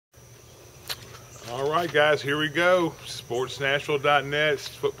All right, guys, here we go. SportsNashville.net. It's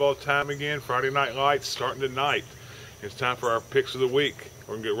football time again. Friday Night Lights starting tonight. It's time for our picks of the week.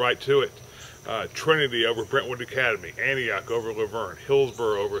 We're going to get right to it. Trinity over Brentwood Academy. Antioch over Laverne.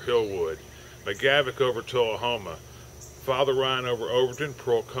 Hillsborough over Hillwood. McGavock over Tullahoma. Father Ryan over Overton.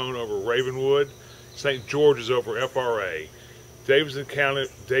 Pearl Cone over Ravenwood. St. George's over FRA.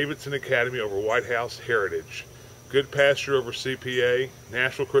 Davidson Academy over White House Heritage. Good Pasture over CPA,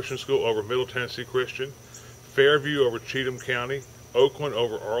 Nashville Christian School over Middle Tennessee Christian, Fairview over Cheatham County, Oakland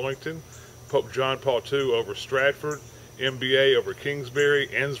over Arlington, Pope John Paul II over Stratford, MBA over Kingsbury,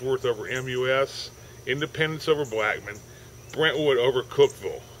 Ensworth over MUS, Independence over Blackman, Brentwood over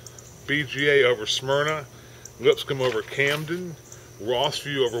Cookeville, BGA over Smyrna, Lipscomb over Camden,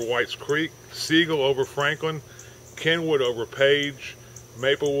 Rossview over Whites Creek, Siegel over Franklin, Kenwood over Page,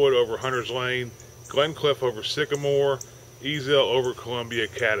 Maplewood over Hunters Lane, Glencliff over Sycamore, Eazell over Columbia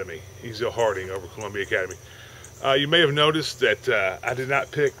Academy. Eazell Harding over Columbia Academy. You may have noticed that I did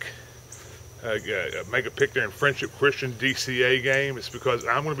not make a pick there in Friendship Christian DCA game. It's because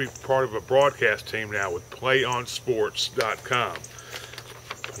I'm going to be part of a broadcast team now with PlayOnSports.com.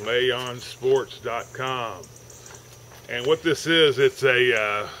 PlayOnSports.com. And what this is, it's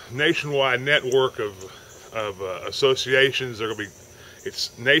a nationwide network of associations. They're going to be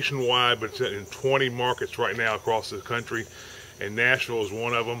It's nationwide, but it's in 20 markets right now across the country, and Nashville is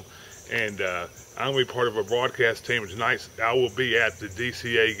one of them. And I'm going to be part of a broadcast team. Tonight I will be at the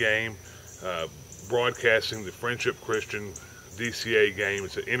DCA game, broadcasting the Friendship Christian DCA game.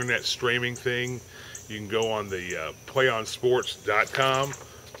 It's an internet streaming thing. You can go on the PlayOnSports.com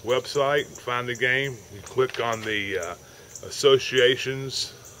website and find the game. You click on the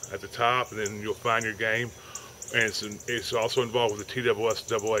associations at the top, and then you'll find your game. And it's also involved with the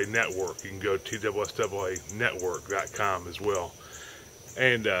TSSAA network. You can go to TSSAA network.com as well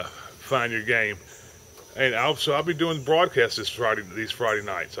and find your game. And also, I'll be doing broadcasts these Friday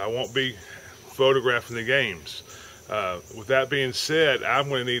nights. I won't be photographing the games. With that being said, I'm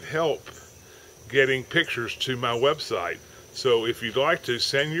going to need help getting pictures to my website. So if you'd like to,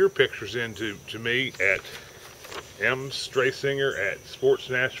 send your pictures in to me at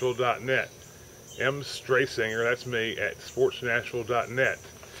mstraysinger@sportsnashville.net. M. Straysinger, that's me, at sportsnashville.net,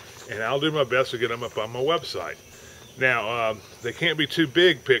 and I'll do my best to get them up on my website. Now, they can't be too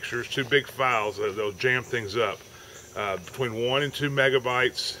big pictures, too big files. They'll jam things up. Between 1 and 2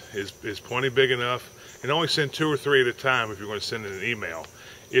 megabytes is plenty big enough, and only send 2 or 3 at a time if you're going to send in an email.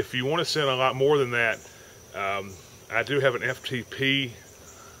 If you want to send a lot more than that, I do have an FTP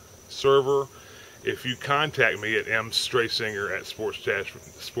server. If you contact me at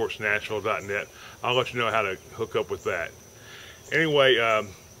mstraysinger@sportsnashville.net, I'll let you know how to hook up with that. Anyway,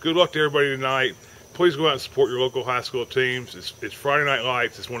 good luck to everybody tonight. Please go out and support your local high school teams. It's Friday Night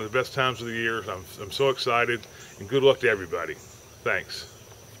Lights. It's one of the best times of the year. I'm so excited, and good luck to everybody. Thanks.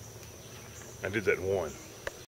 I did that in one.